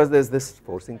right, because there is this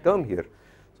forcing term here,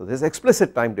 so there is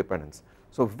explicit time dependence.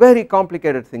 So very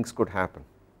complicated things could happen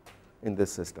in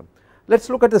this system. Let us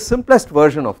look at the simplest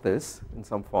version of this in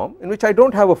some form in which I do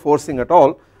not have a forcing at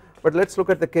all, but let us look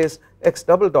at the case x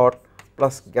double dot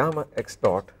plus gamma x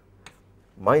dot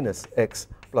minus x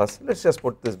plus, let us just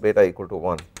put this beta equal to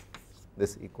 1,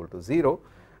 this equal to 0,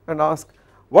 and ask,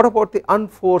 what about the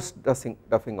unforced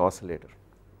Duffing oscillator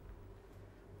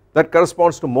that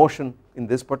corresponds to motion in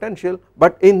this potential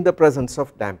but in the presence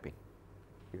of damping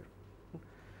here.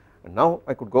 And now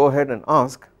I could go ahead and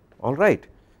ask, alright,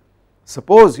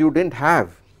 suppose you did not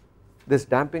have this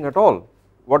damping at all,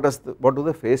 what do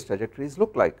the phase trajectories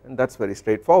look like? And that is very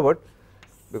straightforward,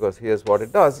 because here is what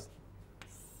it does.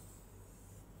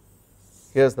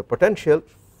 Here is the potential,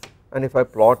 and if I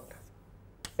plot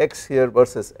x here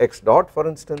versus x dot for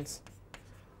instance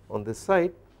on this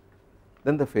side,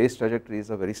 then the phase trajectories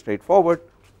are very straightforward.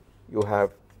 You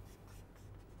have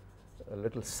a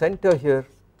little center here,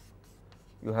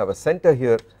 you have a center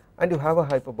here, and you have a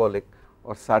hyperbolic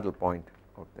or saddle point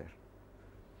out there.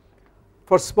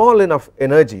 For small enough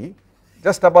energy,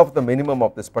 just above the minimum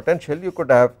of this potential, you could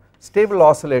have stable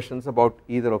oscillations about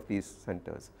either of these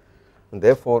centers, and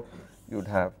therefore you would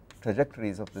have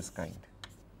trajectories of this kind.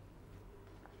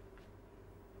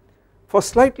 For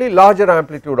slightly larger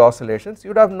amplitude oscillations, you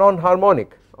would have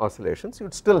non-harmonic oscillations, you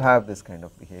would still have this kind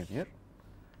of behavior.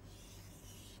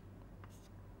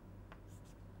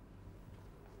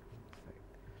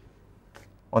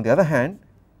 On the other hand,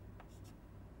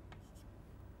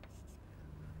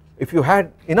 if you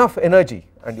had enough energy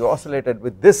and you oscillated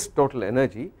with this total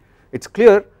energy, it is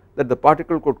clear that the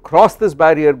particle could cross this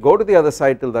barrier, go to the other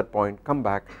side till that point, come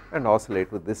back and oscillate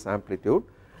with this amplitude,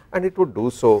 and it would do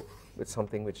so with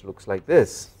something which looks like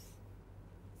this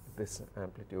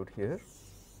amplitude here.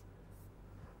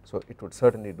 So it would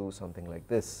certainly do something like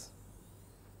this.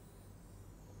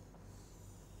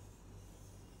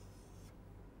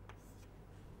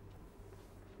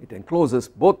 It encloses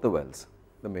both the wells,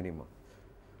 the minima.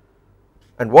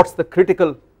 And what is the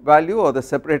critical value or the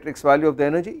separatrix value of the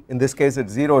energy? In this case it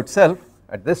is 0 itself.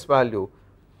 At this value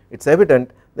it is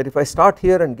evident that if I start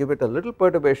here and give it a little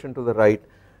perturbation to the right,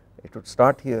 it would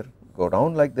start here, go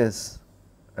down like this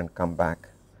and come back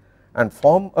and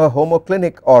form a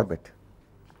homoclinic orbit,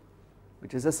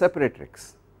 which is a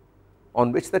separatrix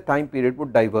on which the time period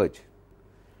would diverge.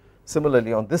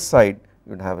 Similarly on this side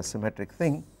you would have a symmetric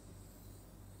thing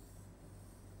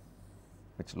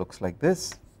which looks like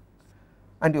this,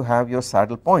 and you have your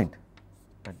saddle point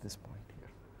at this point here,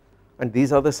 and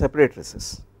these are the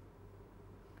separatrices.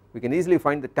 we can easily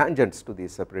find the tangents to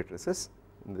these separatrices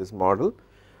in this model,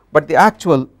 but the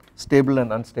actual stable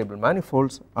and unstable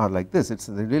manifolds are like this. It is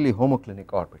the really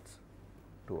homoclinic orbits,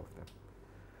 two of them,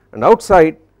 and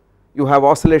outside you have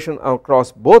oscillation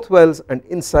across both wells, and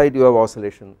inside you have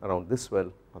oscillation around this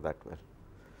well or that well.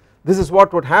 This is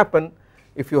what would happen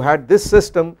if you had this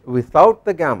system without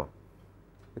the gamma,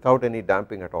 without any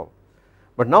damping at all.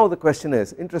 But now the question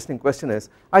is, interesting question is,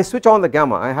 I switch on the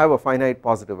gamma, I have a finite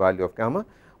positive value of gamma,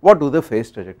 what do the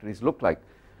phase trajectories look like?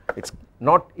 It is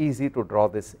not easy to draw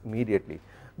this immediately,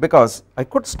 because I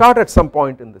could start at some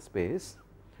point in the space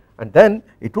and then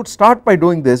it would start by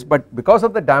doing this, but because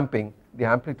of the damping the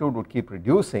amplitude would keep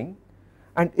reducing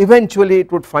and eventually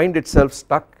it would find itself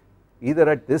stuck either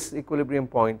at this equilibrium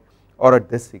point or at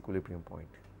this equilibrium point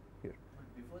here.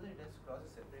 But before that it has to cross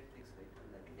a separatrix, right?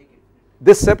 And that will take infinite.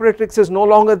 This separatrix is no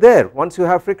longer there once you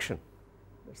have friction,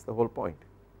 that is the whole point.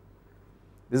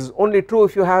 This is only true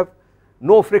if you have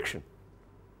no friction,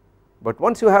 but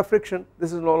once you have friction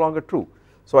this is no longer true.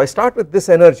 So I start with this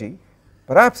energy,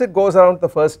 perhaps it goes around the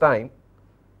first time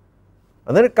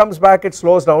and then it comes back, it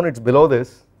slows down, it is below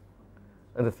this,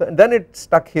 and then it is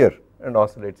stuck here and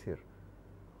oscillates here.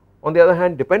 On the other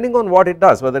hand, depending on what it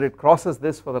does, whether it crosses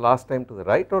this for the last time to the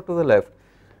right or to the left,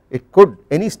 it could,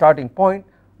 any starting point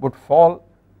would fall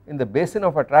in the basin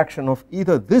of attraction of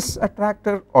either this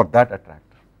attractor or that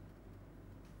attractor,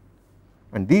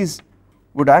 and these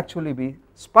would actually be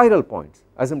spiral points,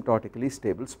 asymptotically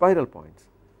stable spiral points.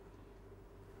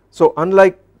 So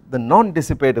unlike the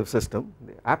non-dissipative system,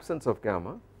 the absence of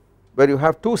gamma, where you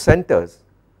have two centers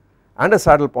and a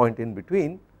saddle point in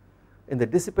between, in the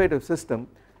dissipative system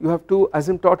you have two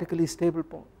asymptotically stable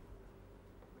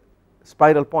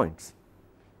spiral points,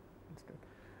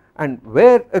 and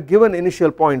where a given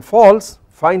initial point falls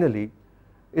finally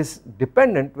is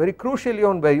dependent very crucially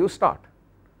on where you start.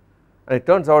 And it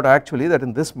turns out actually that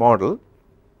in this model,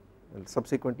 and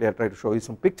subsequently I will try to show you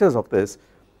some pictures of this,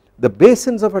 the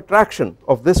basins of attraction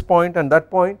of this point and that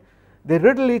point, they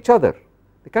riddle each other,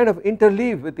 they kind of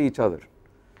interleave with each other.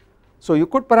 So you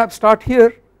could perhaps start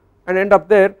here and end up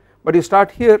there, but you start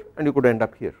here and you could end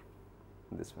up here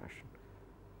in this fashion,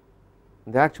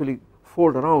 and they actually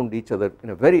fold around each other in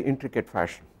a very intricate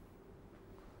fashion,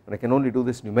 and I can only do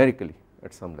this numerically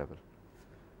at some level.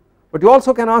 But you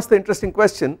also can ask the interesting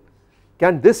question,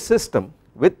 can this system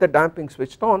with the damping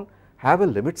switched on have a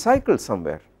limit cycle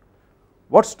somewhere?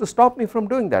 What is to stop me from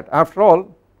doing that? After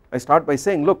all, I start by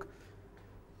saying, look,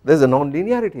 there is a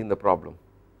non-linearity in the problem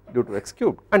due to x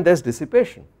cubed and there is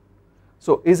dissipation.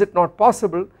 So is it not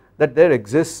possible that there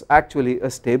exists actually a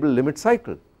stable limit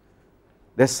cycle?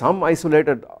 There is some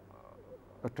isolated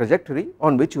trajectory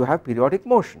on which you have periodic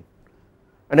motion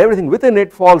and everything within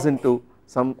it falls into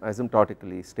some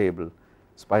asymptotically stable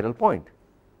spiral point.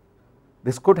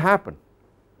 This could happen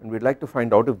and we would like to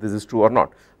find out if this is true or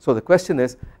not. So the question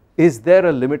is there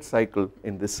a limit cycle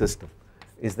in this system?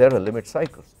 Is there a limit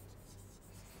cycle?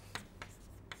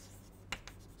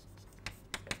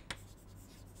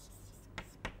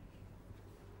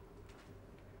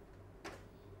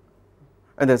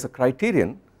 And there is a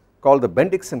criterion called the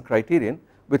Bendixson criterion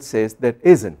which says there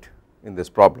isn't in this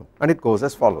problem, and it goes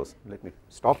as follows. Let me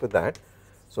stop with that.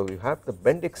 So you have the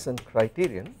Bendixson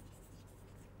criterion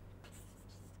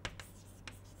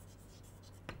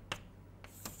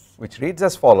which reads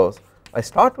as follows. I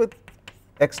start with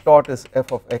x dot is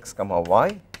f of x comma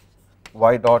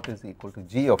y dot is equal to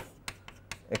g of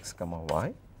x comma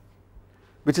y,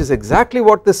 which is exactly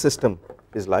what this system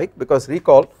is like, because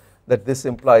recall that this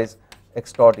implies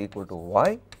x dot equal to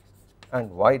y and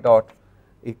y dot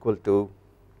equal to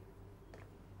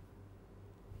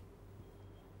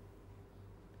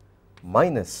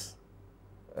minus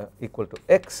equal to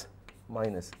x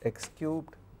minus x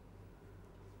cubed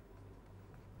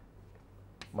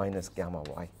minus gamma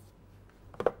y.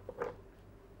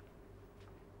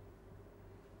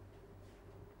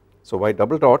 So y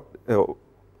double dot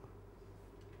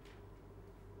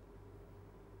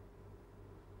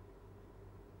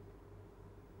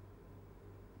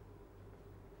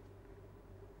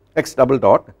x double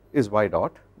dot is y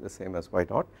dot, the same as y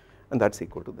dot, and that is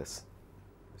equal to this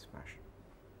fashion.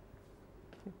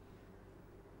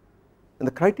 And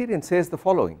the criterion says the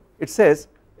following. It says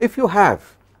if you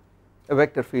have a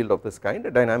vector field of this kind,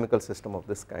 a dynamical system of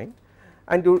this kind,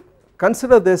 and you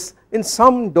consider this in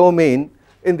some domain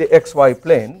in the xy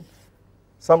plane,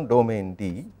 some domain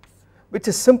D, which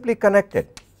is simply connected,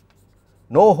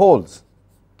 no holes,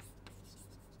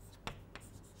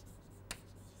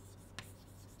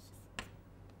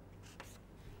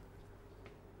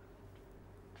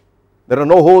 there are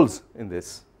no holes in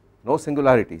this, no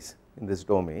singularities in this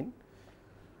domain,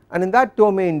 and in that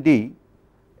domain D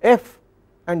f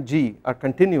and g are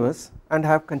continuous and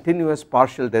have continuous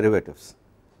partial derivatives,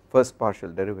 first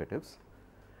partial derivatives,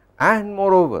 and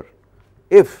moreover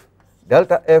if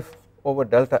delta f over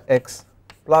delta x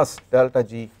plus delta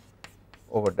g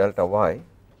over delta y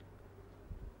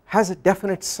has a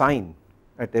definite sign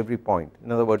at every point,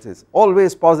 in other words is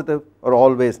always positive or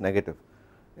always negative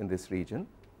in this region,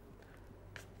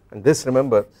 and this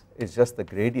remember is just the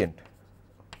gradient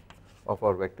of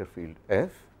our vector field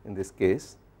f in this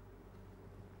case.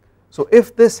 So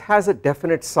if this has a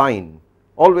definite sign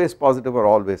always positive or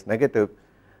always negative,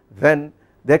 then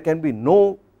there can be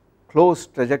no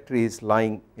closed trajectories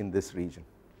lying in this region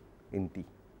in T.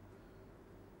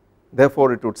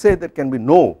 Therefore it would say there can be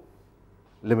no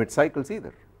limit cycles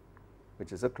either,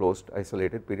 which is a closed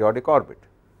isolated periodic orbit.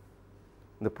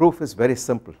 The proof is very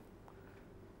simple.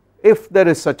 If there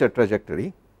is such a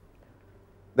trajectory,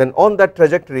 then on that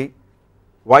trajectory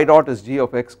y dot is g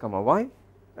of x comma y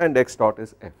and x dot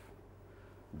is f.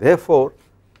 Therefore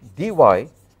dy,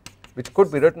 which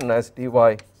could be written as dy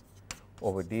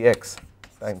over dx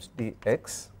times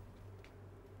dx,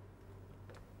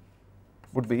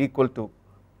 would be equal to,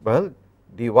 well,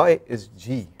 dy is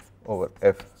g over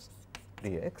f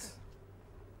dx,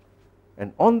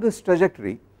 and on this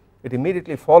trajectory it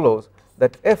immediately follows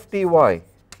that f dy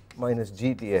minus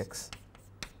g dx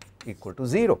equal to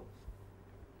 0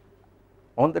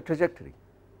 on the trajectory,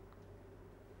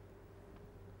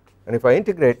 and if I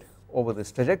integrate over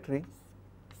this trajectory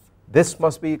this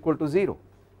must be equal to 0.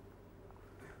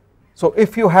 So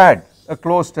if you had a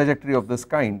closed trajectory of this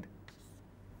kind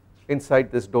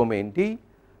inside this domain D,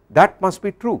 that must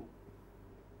be true,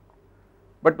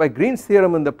 but by Green's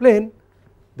theorem in the plane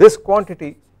this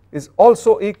quantity is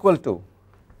also equal to,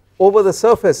 over the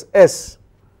surface S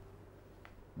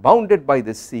bounded by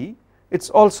this C, it is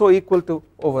also equal to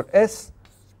over S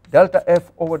delta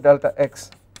f over delta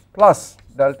x plus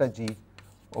delta g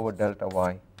over delta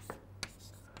y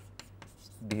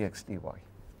dx dy.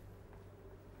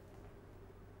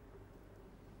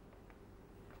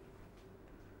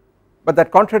 But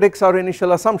that contradicts our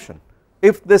initial assumption.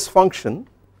 If this function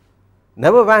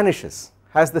never vanishes,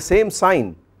 has the same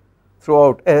sign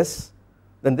throughout S,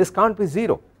 then this can't be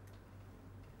 0.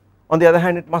 On the other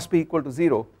hand, it must be equal to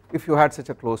 0 if you had such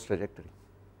a closed trajectory.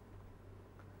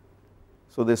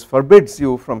 So this forbids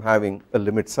you from having a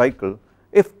limit cycle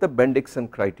if the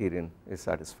Bendixson criterion is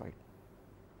satisfied.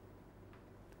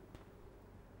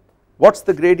 What is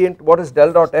the gradient, what is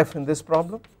del dot f in this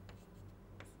problem?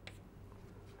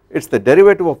 It is the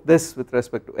derivative of this with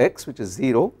respect to x, which is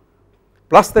 0,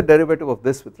 plus the derivative of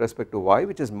this with respect to y,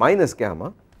 which is minus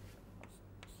gamma,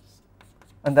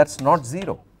 and that is not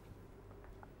 0.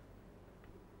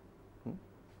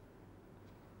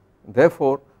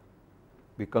 Therefore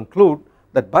we conclude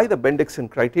that by the Bendixson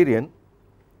criterion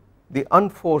the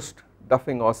unforced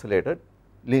Duffing oscillator,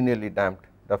 linearly damped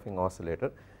Duffing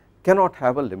oscillator, cannot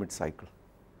have a limit cycle.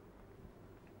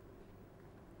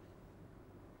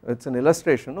 It is an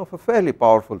illustration of a fairly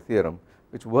powerful theorem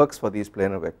which works for these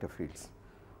planar vector fields.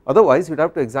 Otherwise you would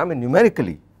have to examine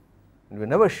numerically, and we are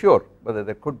never sure whether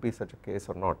there could be such a case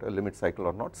or not, a limit cycle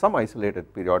or not, some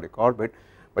isolated periodic orbit,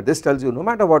 but this tells you no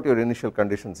matter what your initial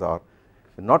conditions are,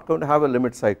 you are not going to have a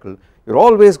limit cycle, you are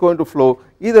always going to flow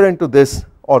either into this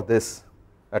or this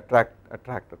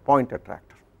attractor, point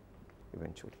attractor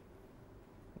eventually.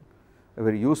 A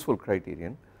very useful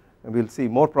criterion, and we will see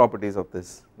more properties of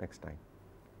this next time.